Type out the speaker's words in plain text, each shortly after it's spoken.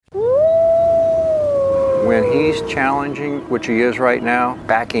When he's challenging, which he is right now,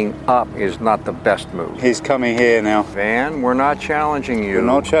 backing up is not the best move. He's coming here now. Van, we're not challenging you. We're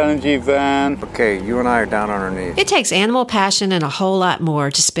not challenging you, Van. Okay, you and I are down on our knees. It takes animal passion and a whole lot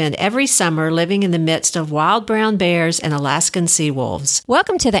more to spend every summer living in the midst of wild brown bears and Alaskan sea wolves.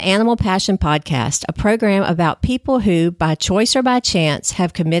 Welcome to the Animal Passion Podcast, a program about people who, by choice or by chance,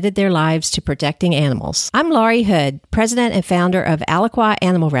 have committed their lives to protecting animals. I'm Laurie Hood, president and founder of Aliqua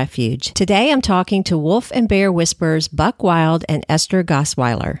Animal Refuge. Today I'm talking to wolf and bear whisperers Buck Wild and Esther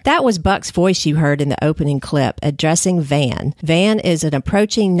Gosweiler. That was Buck's voice you heard in the opening clip addressing Van. Van is an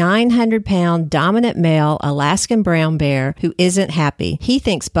approaching 900-pound dominant male Alaskan brown bear who isn't happy. He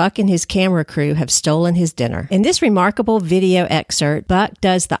thinks Buck and his camera crew have stolen his dinner. In this remarkable video excerpt, Buck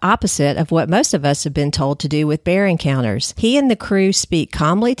does the opposite of what most of us have been told to do with bear encounters. He and the crew speak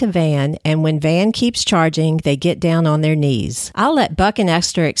calmly to Van, and when Van keeps charging, they get down on their knees. I'll let Buck and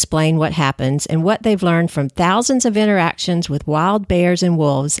Esther explain what happens and what they've learned from thousands of interactions with wild bears and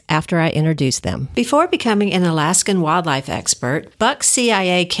wolves after I introduce them. Before becoming an Alaskan wildlife expert, Buck's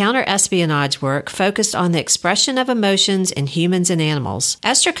CIA counter-espionage work focused on the expression of emotions in humans and animals.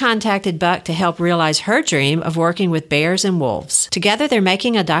 Esther contacted Buck to help realize her dream of working with bears and wolves. Together, they're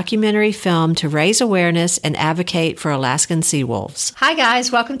making a documentary film to raise awareness and advocate for Alaskan sea wolves. Hi,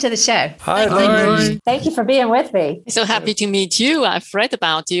 guys. Welcome to the show. Hi. Thank you for being with me. So happy to meet you. I've read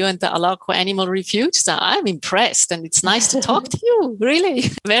about you and the Aliqua Animal Refuge, so I'm impressed, and it's nice to talk to you. Really,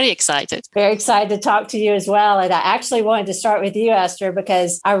 very excited. Very excited to talk to you as well. And I actually wanted to start with you, Esther,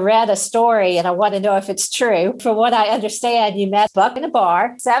 because I read a story and I want to know if it's true. From what I understand, you met Buck in a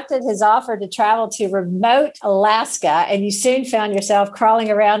bar, accepted his offer to travel to remote Alaska, and you soon found yourself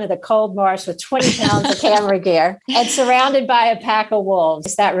crawling around in a cold marsh with 20 pounds of camera gear and surrounded by a pack of wolves.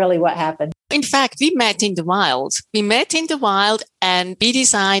 Is that really what happened? In fact, we met in the wild. And we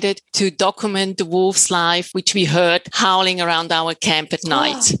decided to document the wolf's life, which we heard howling around our camp at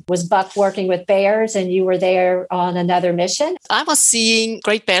night. Was Buck working with bears and you were there on another mission? I was seeing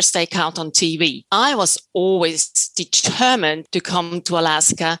Great Bear Stakeout on TV. I was always determined to come to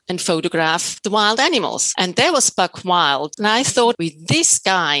Alaska and photograph the wild animals. And there was Buck Wild. And I thought with this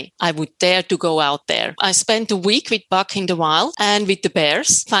guy, I would dare to go out there. I spent a week with Buck in the wild and with the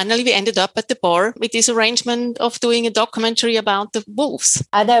bears. Finally, we ended up at the bar with this arrangement of doing a documentary about the wolves.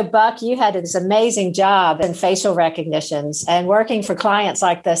 I know, Buck, you had this amazing job in facial recognitions and working for clients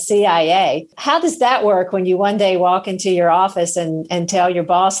like the CIA. How does that work when you one day walk into your office and tell your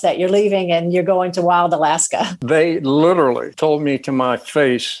boss that you're leaving and you're going to wild Alaska? They literally told me to my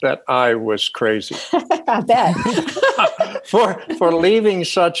face that I was crazy. I bet. for leaving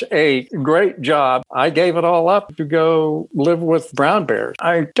such a great job. I gave it all up to go live with brown bears.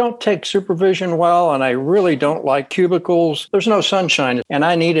 I don't take supervision well, and I really don't like cubicles. There's no sunshine, and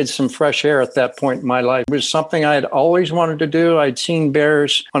I needed some fresh air at that point in my life. It was something I had always wanted to do. I'd seen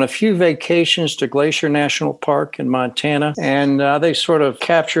bears on a few vacations to Glacier National Park in Montana, and they sort of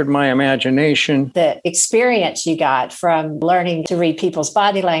captured my imagination. The experience you got from learning to read people's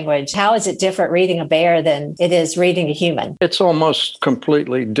body language, how is it different reading a bear than it is reading a human? It's almost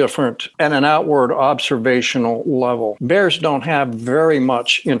completely different at an outward observational level. Bears don't have very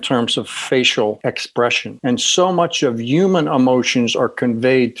much in terms of facial expression, and so much of human emotions are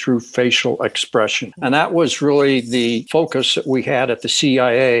conveyed through facial expression. And that was really the focus that we had at the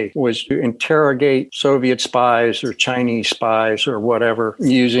CIA, was to interrogate Soviet spies or Chinese spies or whatever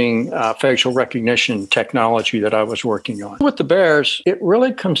using facial recognition technology that I was working on. With the bears, it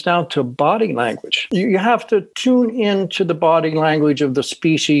really comes down to body language. You have to tune into the body language of the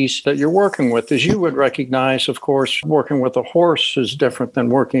species that you're working with. As you would recognize, of course, working with a horse is different than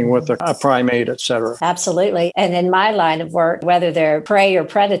working with a primate, etc. Absolutely. And in my line of work, whether they're prey or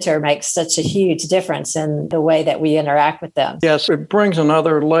predator makes such a huge difference in the way that we interact with them. Yes, it brings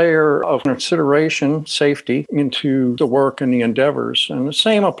another layer of consideration, safety, into the work and the endeavors. And the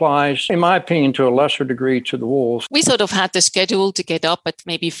same applies, in my opinion, to a lesser degree to the wolves. We sort of had the schedule to get up at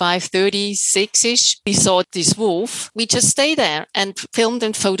maybe 5:30, 6-ish. We saw this wolf. We just stayed there and filmed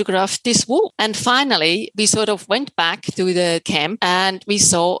and photographed this wolf. And finally, we sort of went back to the camp and we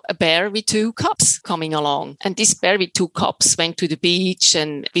saw a bear with two cubs coming along. And this bear with two cubs went to the beach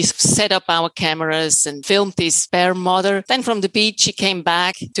and we set up our cameras and filmed this bear mother. Then from the beach, she came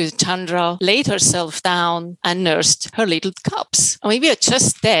back to the tundra, laid herself down and nursed her little cubs. I mean, we were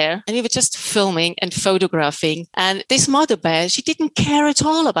just there and we were just filming and photographing. And this mother bear, she didn't care at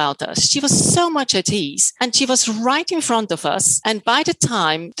all about us. She was so much at ease and she was right in front of us. And by the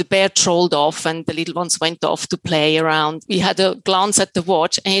time the bear trolled off and the little ones went off to play around, we had a glance at the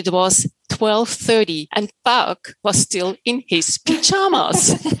watch and it was 12:30 and Buck was still in his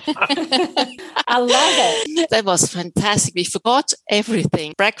pajamas. I love it. That was fantastic. We forgot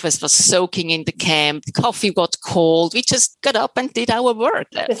everything. Breakfast was soaking in the camp. Coffee got cold. We just got up and did our work.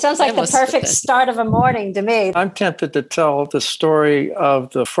 It sounds like the perfect start of a morning to me. I'm tempted to tell the story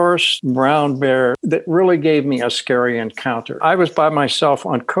of the first brown bear that really gave me a scary encounter. I was by myself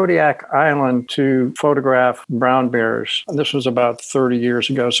on Kodiak Island to photograph brown bears. This was about 30 years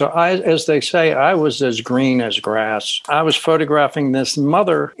ago. So as they say, I was as green as grass. I was photographing this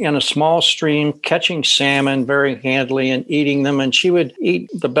mother in a small stream, catching salmon very handily and eating them. And she would eat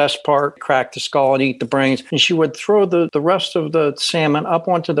the best part, crack the skull and eat the brains. And she would throw the rest of the salmon up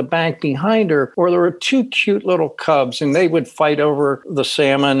onto the bank behind her, where there were two cute little cubs, and they would fight over the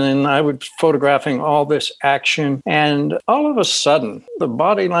salmon. And I was photographing all this action. And all of a sudden, the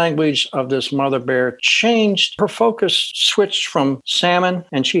body language of this mother bear changed. Her focus switched from salmon,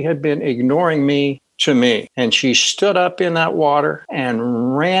 and she had been ignoring me, to me. And she stood up in that water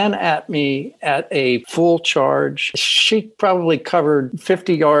and ran at me at a full charge. She probably covered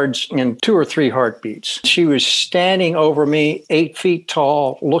 50 yards in 2 or 3 heartbeats. She was standing over me, 8 feet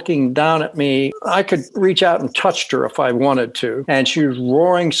tall, looking down at me. I could reach out and touch her if I wanted to. And she was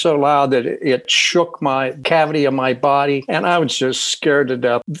roaring so loud that it shook my cavity of my body. And I was just scared to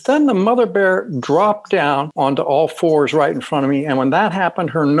death. Then the mother bear dropped down onto all fours right in front of me. And when that happened,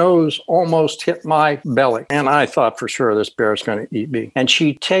 her nose almost hit my belly. And I thought for sure this bear is going to eat me. And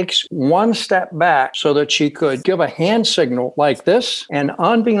she takes one step back so that she could give a hand signal like this. And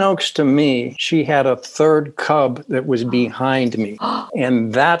unbeknownst to me, she had a third cub that was behind me.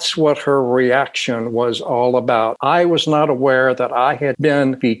 And that's what her reaction was all about. I was not aware that I had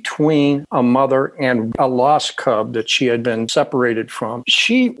been between a mother and a lost cub that she had been separated from.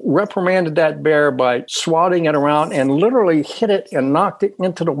 She reprimanded that bear by swatting it around and literally hit it and knocked it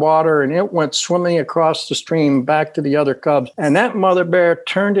into the water, and it went swimming across the stream back to the other cubs. And that mother bear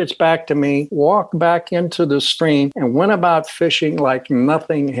turned its back to me, walked back into the stream, and went about fishing like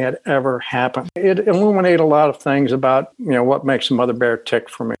nothing had ever happened. It illuminated a lot of things about, what makes a mother bear tick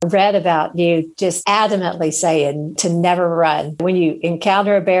for me. I read about you just adamantly saying to never run. When you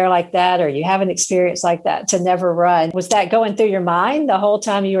encounter a bear like that, or you have an experience like that, to never run. Was that going through your mind the whole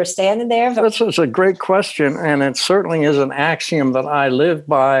time you were standing there? This is a great question, and it certainly is an axiom that I live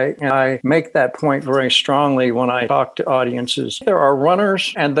by, and I make that point very strongly when I talk to audiences. There are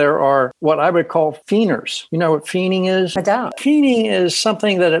runners and there are what I would call fienders. You know what fiending is? I don't. Fiending is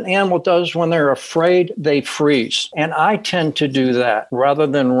something that an animal does when they're afraid, they freeze. And I tend to do that. Rather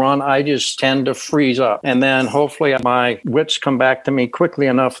than run, I just tend to freeze up. And then hopefully my wits come back to me quickly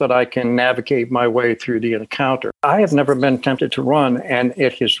enough that I can navigate my way through the encounter. I have never been tempted to run, and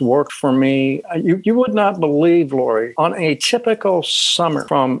it has worked for me. You would not believe, Lori, on a typical summer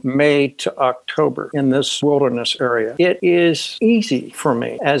from May to October in this wilderness area, it is easy for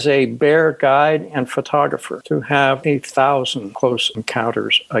me as a bear guide and photographer to have 1,000 close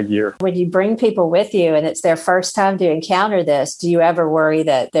encounters a year. When you bring people with you and it's their first time to encounter this, do you ever worry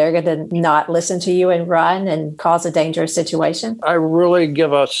that they're going to not listen to you and run and cause a dangerous situation? I really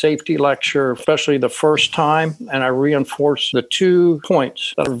give a safety lecture, especially the first time, and I reinforce the 2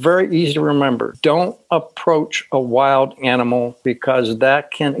 points that are very easy to remember. Don't approach a wild animal because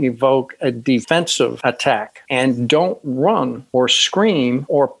that can evoke a defensive attack. And don't run or scream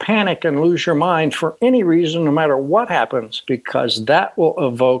or panic and lose your mind for any reason, no matter what happens, because that will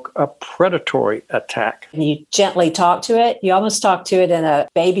evoke a predatory attack. You gently talk to it. You almost talk to it in a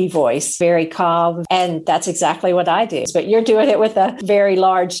baby voice, very calm. And that's exactly what I do. But you're doing it with a very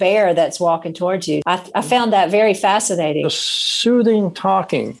large bear that's walking towards you. I found that very fascinating. The soothing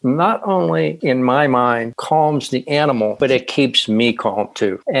talking, not only in my mind, calms the animal, but it keeps me calm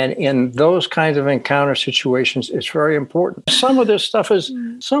too. And in those kinds of encounter situations, it's very important. Some of this stuff is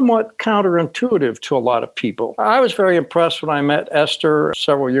somewhat counterintuitive to a lot of people. I was very impressed when I met Esther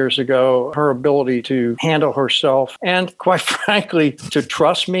several years ago, her ability to handle herself and, quite frankly, to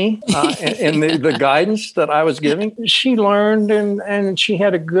trust me in the guidance that I was giving. She learned and she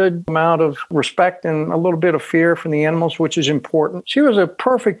had a good amount of respect and a little bit of fear from the animals, which is important. She was a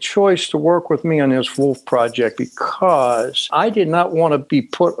perfect choice to work with me on this wolf project because I did not want to be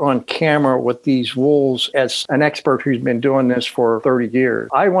put on camera with these wolves as an expert who's been doing this for 30 years.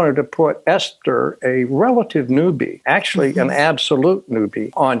 I wanted to put Esther, a relative newbie, actually an absolute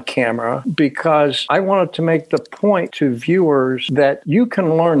newbie, on camera because I wanted to make the point to viewers that you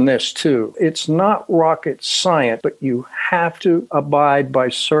can learn this too. It's not rocket science, but you have to abide by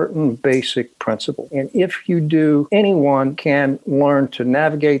certain basic principles. And if you do, anyone can learn to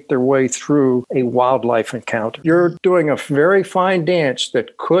navigate their way through a wildlife encounter. You're doing a very fine dance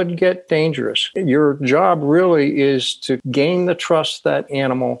that could get dangerous. Your job really is to gain the trust of that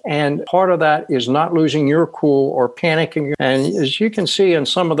animal. And part of that is not losing your cool or panicking. And as you can see in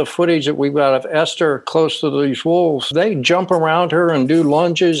some of the footage that we've got of Esther close to these wolves, they jump around her and do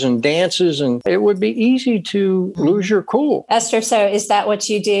lunges and dances, and it would be easy to lose your cool. Esther, so is that what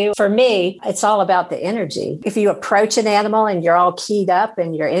you do? For me, it's all about the energy. If you approach an animal and you're all keyed up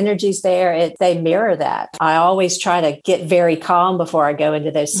and your energy's there, they mirror that. I always try to get very calm before I go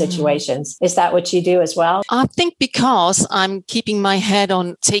into those situations. Is that what you do as well? I think because I'm keeping my head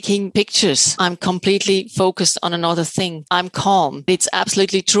on taking pictures, I'm completely focused on another thing. I'm calm. It's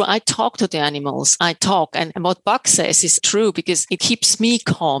absolutely true. I talk to the animals. I talk. And what Buck says is true because it keeps me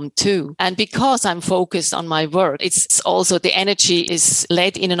calm too. And because I'm focused on my work, it's also the energy is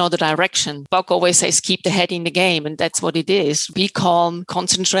led in another direction. Buck always says, keep the head in the game. And that's what it is. Be calm,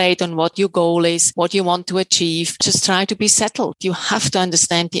 concentrate on what your goal is, what you want to achieve. Just try to be settled. You have to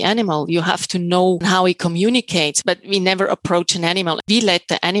understand the animal. You have to know how he communicates, but we never approach an animal. We let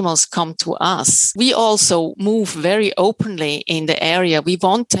the animals come to us. We also move very openly in the area. We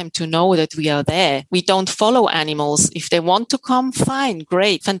want them to know that we are there. We don't follow animals. If they want to come, fine,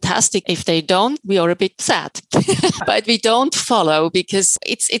 great, fantastic. If they don't, we are a bit sad. But we don't follow because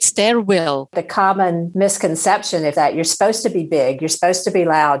it's their will. The common misconception is that you're supposed to be big, you're supposed to be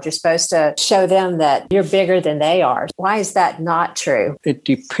loud, you're supposed to show them that you're bigger than they are. Why is that not true? It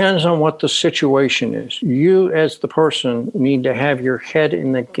depends on what the situation is. You as the person need to have your head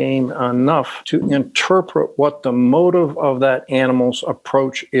in the game enough to interpret what the motive of that animal's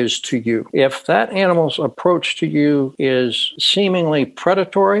approach is to you. If that animal's approach to you is seemingly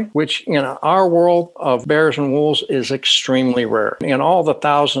predatory, which in our world of bears and wolves is extremely rare. In all the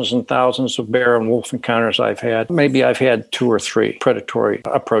thousands and thousands of bear and wolf encounters I've had, maybe I've had 2 or 3 predatory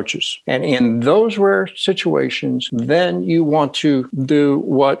approaches. And in those rare situations, then you want to do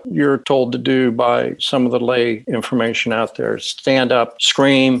what you're told to do by some of the lay information out there. Stand up,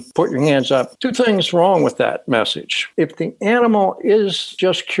 scream, put your hands up. 2 things wrong with that message. If the animal is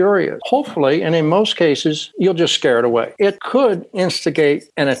just curious, hopefully, and in most cases, you'll just scare it away. It could instigate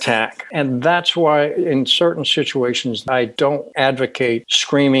an attack. And that's why in certain situations, I don't advocate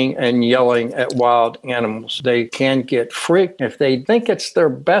screaming and yelling at wild animals. They can get freaked. If they think it's their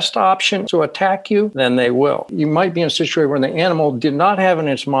best option to attack you, then they will. You might be in a situation where the animal did not have in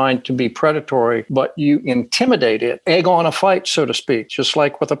its mind to be predatory, but you intimidate it, egg on a fight, so to speak. Just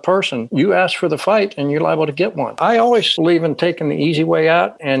like with a person, you ask for the fight and you're liable to get one. I always believe in taking the easy way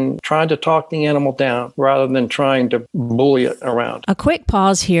out and trying to talk the animal down rather than trying to bully it around. A quick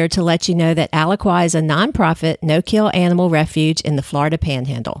pause here to let you know that Aliqua is a nonprofit, no-kill animal refuge in the Florida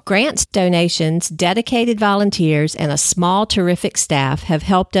Panhandle. Grants, donations, dedicated volunteers, and a small, terrific staff have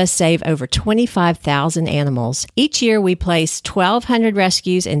helped us save over 25,000 animals. Each year, we place 1,200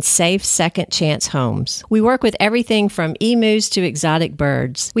 rescues in safe second chance homes. We work with everything from emus to exotic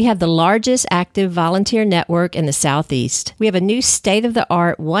birds. We have the largest active volunteer network in the Southeast. We have a new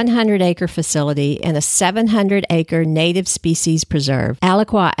state-of-the-art 100-acre facility and a 700-acre native species preserve.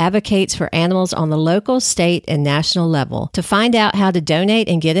 Aliqua advocates for animals on the local, state, and national level. To find out how to donate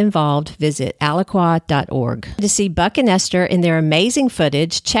and get involved, visit aliqua.org. To see Buck and Esther in their amazing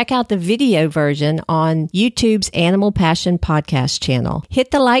footage, check out the video version on YouTube's Animal Passion podcast channel.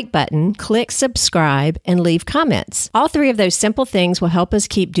 Hit the like button, click subscribe, and leave comments. All 3 of those simple things will help us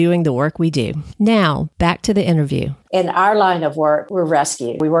keep doing the work we do. Now, back to the interview. In our line of work, we're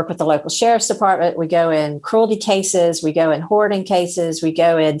rescue. We work with the local sheriff's department. We go in cruelty cases. We go in hoarding cases. We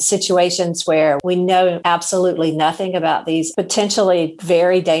go in situations where we know absolutely nothing about these potentially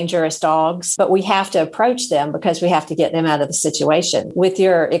very dangerous dogs, but we have to approach them because we have to get them out of the situation. With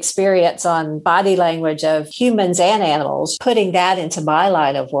your experience on body language of humans and animals, putting that into my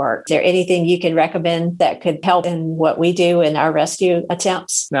line of work, is there anything you can recommend that could help in what we do in our rescue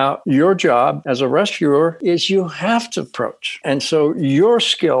attempts? Now, your job as a rescuer is you have to approach. And so your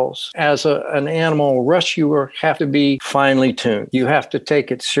skills as an animal rescuer have to be finely tuned. You have to take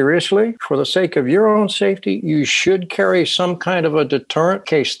it seriously. For the sake of your own safety, you should carry some kind of a deterrent in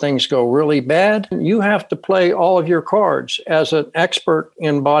case things go really bad. You have to play all of your cards as an expert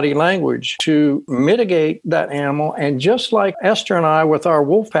in body language to mitigate that animal. And just like Esther and I with our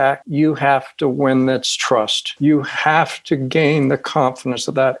wolf pack, you have to win its trust. You have to gain the confidence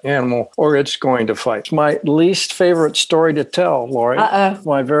of that animal or it's going to fight. My least favorite favorite story to tell, Lori.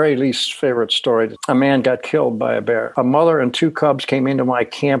 My very least favorite story. A man got killed by a bear. A mother and 2 cubs came into my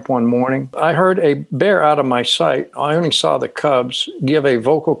camp one morning. I heard a bear out of my sight. I only saw the cubs give a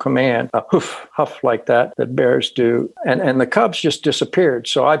vocal command, a hoof, huff like that bears do. And the cubs just disappeared.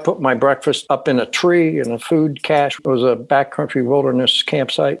 So I put my breakfast up in a tree in a food cache. It was a backcountry wilderness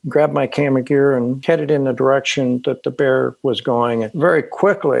campsite. Grabbed my camera gear and headed in the direction that the bear was going. And very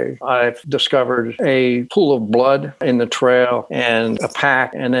quickly, I've discovered a pool of blood in the trail and a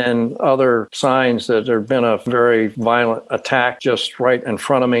pack, and then other signs that there had been a very violent attack just right in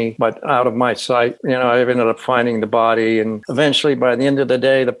front of me, but out of my sight. I ended up finding the body, and eventually by the end of the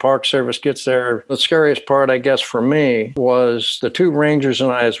day, the Park Service gets there. The scariest part, I guess, for me was the 2 rangers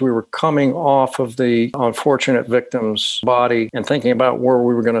and I, as we were coming off of the unfortunate victim's body and thinking about where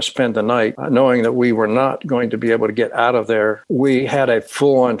we were going to spend the night, knowing that we were not going to be able to get out of there. We had a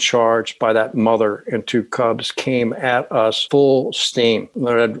full-on charge by that mother and 2 cubs came at us full steam.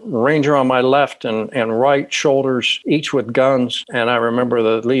 There had a ranger on my left and right shoulders, each with guns. And I remember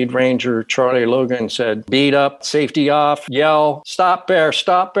the lead ranger, Charlie Logan, said, beat up, safety off, yell, stop bear,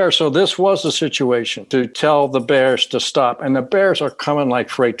 stop bear. So this was the situation to tell the bears to stop. And the bears are coming like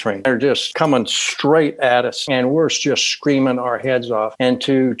freight trains. They're just coming straight at us. And we're just screaming our heads off. And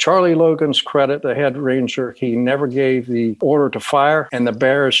to Charlie Logan's credit, the head ranger, he never gave the order to fire. And the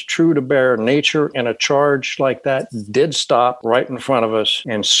bears, true to bear nature, in a charge like that, did stop right in front of us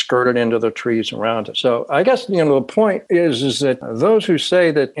and skirted into the trees around us. So I guess, the point is that those who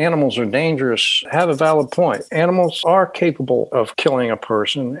say that animals are dangerous have a valid point. Animals are capable of killing a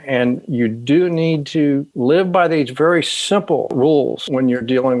person, and you do need to live by these very simple rules when you're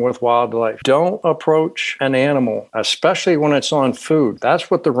dealing with wildlife. Don't approach an animal, especially when it's on food. That's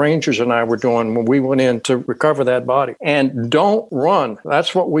what the rangers and I were doing when we went in to recover that body. And don't run.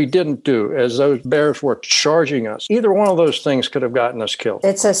 That's what we didn't do as those bears were charging us. Either one of those things could have gotten us killed.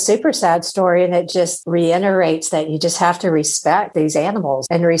 It's a super sad story, and it just reiterates that you just have to respect these animals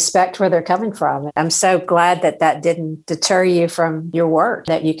and respect where they're coming from. I'm so glad that didn't deter you from your work,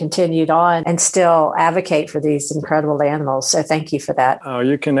 that you continued on and still advocate for these incredible animals. So thank you for that.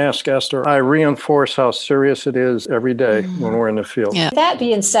 You can ask Esther. I reinforce how serious it is every day when we're in the field. Yeah. That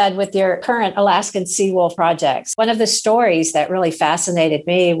being said, with your current Alaskan Sea Wolf projects, one of the stories that really fascinated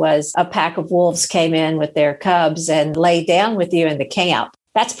me was a pack of wolves came in with their cubs and laid down with you in the camp.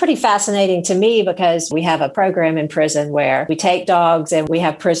 That's pretty fascinating to me because we have a program in prison where we take dogs and we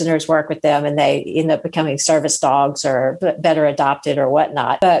have prisoners work with them and they end up becoming service dogs or better adopted or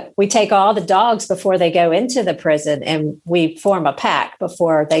whatnot. But we take all the dogs before they go into the prison and we form a pack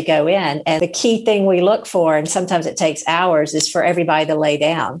before they go in. And the key thing we look for, and sometimes it takes hours, is for everybody to lay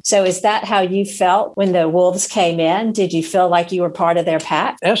down. So is that how you felt when the wolves came in? Did you feel like you were part of their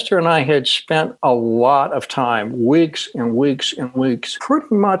pack? Esther and I had spent a lot of time, weeks and weeks and weeks, pretty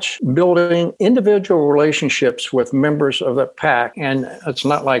much building individual relationships with members of the pack. And it's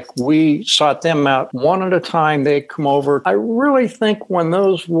not like we sought them out one at a time. They'd come over. I really think when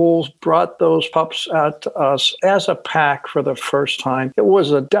those wolves brought those pups out to us as a pack for the first time, it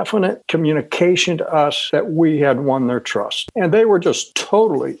was a definite communication to us that we had won their trust. And they were just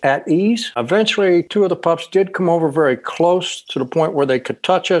totally at ease. Eventually, 2 of the pups did come over very close to the point where they could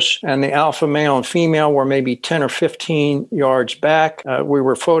touch us. And the alpha male and female were maybe 10 or 15 yards back. We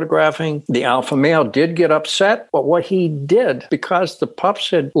were photographing. The alpha male did get upset, but what he did, because the pups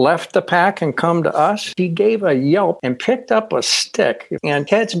had left the pack and come to us, he gave a yelp and picked up a stick and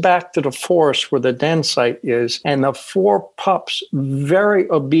heads back to the forest where the den site is. And the 4 pups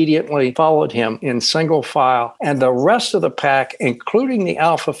very obediently followed him in single file. And the rest of the pack, including the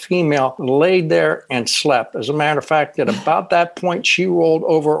alpha female, laid there and slept. As a matter of fact, at about that point, she rolled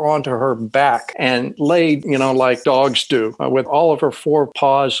over onto her back and laid, like dogs do, with all of her 4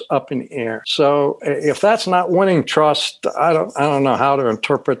 paws up in the air. So if that's not winning trust, I don't know how to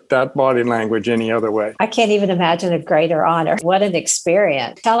interpret that body language any other way. I can't even imagine a greater honor. What an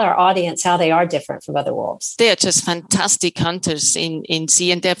experience. Tell our audience how they are different from other wolves. They are just fantastic hunters in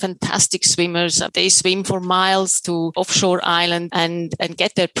sea, and they're fantastic swimmers. They swim for miles to offshore island and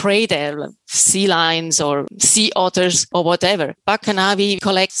get their prey there, like sea lions or sea otters or whatever. Buck and I, we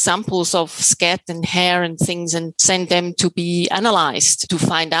collect samples of scat and hair and things and send them to be analyzed to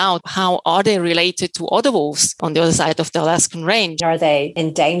find out how are they related to other wolves on the other side of the Alaskan range. Are they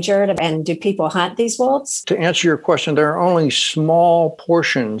endangered, and do people hunt these wolves? To answer your question, there are only small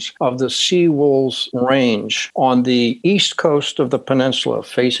portions of the sea wolves range on the east coast of the peninsula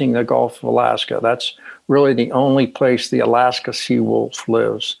facing the Gulf of Alaska. That's really the only place the Alaska sea wolf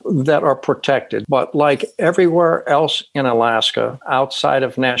lives that are protected. But like everywhere else in Alaska, outside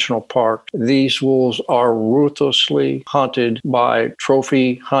of national park, these wolves are ruthlessly hunted by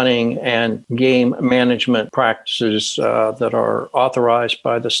trophy hunting and game management practices that are authorized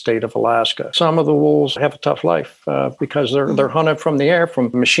by the state of Alaska. Some of the wolves have a tough life because they're hunted from the air,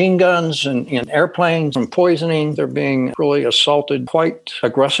 from machine guns and in airplanes, from poisoning. They're being really assaulted quite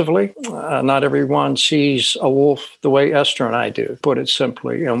aggressively. Not everyone sees a wolf the way Esther and I do, put it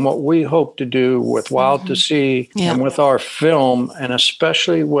simply. And what we hope to do with Wild to See and with our film, and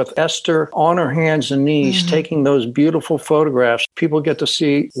especially with Esther on her hands and knees taking those beautiful photographs, people get to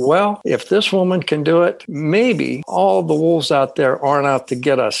see, well, if this woman can do it, maybe all the wolves out there aren't out to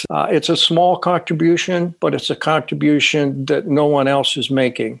get us. It's a small contribution, but it's a contribution that no one else is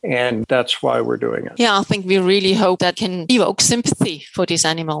making. And that's why we're doing it. Yeah, I think we really hope that can evoke sympathy for this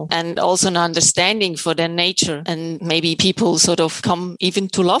animal and also an understanding for their nature. And maybe people sort of come even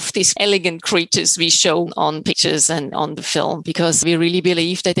to love these elegant creatures we show on pictures and on the film, because we really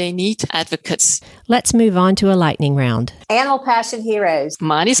believe that they need advocates. Let's move on to a lightning round. Animal Passion Heroes.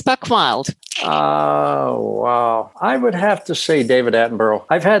 Mine is Buck Wild. Oh, wow. I would have to say David Attenborough.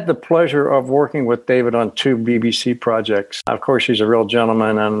 I've had the pleasure of working with David on 2 BBC projects. Of course, he's a real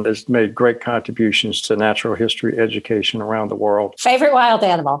gentleman and has made great contributions to natural history education around the world. Favorite wild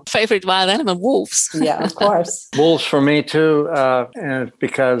animal? Favorite wild animal? Wolves. Yeah, of course. Wolves for me too, and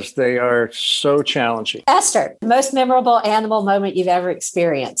because they are so challenging. Esther, most memorable animal moment you've ever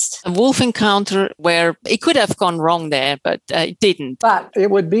experienced? A wolf encounter where it could have gone wrong there, but it didn't. Buck.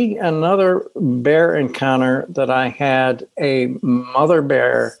 It would be another bear encounter that I had. A mother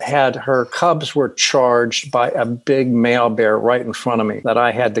bear had her cubs were charged by a big male bear right in front of me that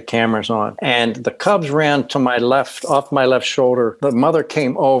I had the cameras on. And the cubs ran to my left, off my left shoulder. The mother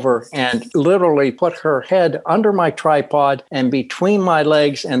came over and literally put her head under my tripod and between my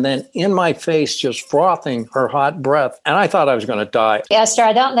legs and then in my face, just frothing her hot breath. And I thought I was going to die. Esther,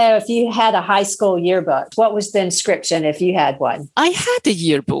 I don't know if you had a high school yearbook. What was the inscription if you had one? I had a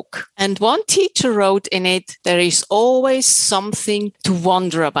yearbook, and one teacher wrote in it, "There is always something to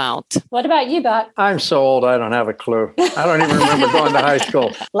wonder about." What about you, Buck? I'm so old, I don't have a clue. I don't even remember going to high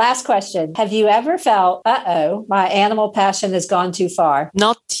school. Last question. Have you ever felt, my animal passion has gone too far?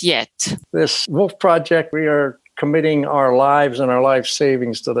 Not yet. This Wolf Project, we are committing our lives and our life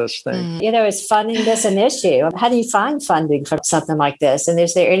savings to this thing. Is funding this an issue? How do you find funding for something like this? And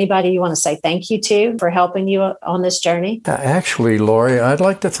is there anybody you want to say thank you to for helping you on this journey? Actually, Lori, I'd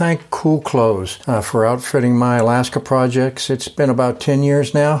like to thank Cool Clothes for outfitting my Alaska projects. It's been about 10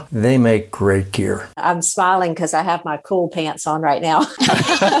 years now. They make great gear. I'm smiling because I have my cool pants on right now.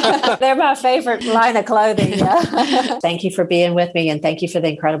 They're my favorite line of clothing. Thank you for being with me, and thank you for the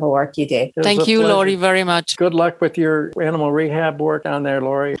incredible work you do. Thank you, Lori, very much. Good luck with your animal rehab work down there,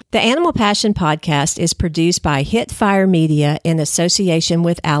 Lori. The Animal Passion Podcast is produced by Hitfire Media in association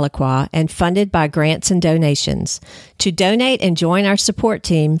with Alaqua and funded by grants and donations. To donate and join our support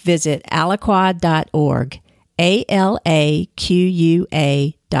team, visit alaqua.org,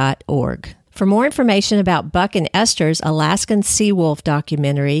 ALAQUA.org. For more information about Buck and Esther's Alaskan Sea Wolf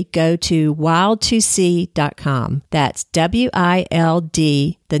documentary, go to wild2see.com. That's WILD,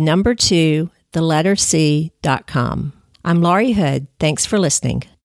 2, C.com. I'm Laurie Hood. Thanks for listening.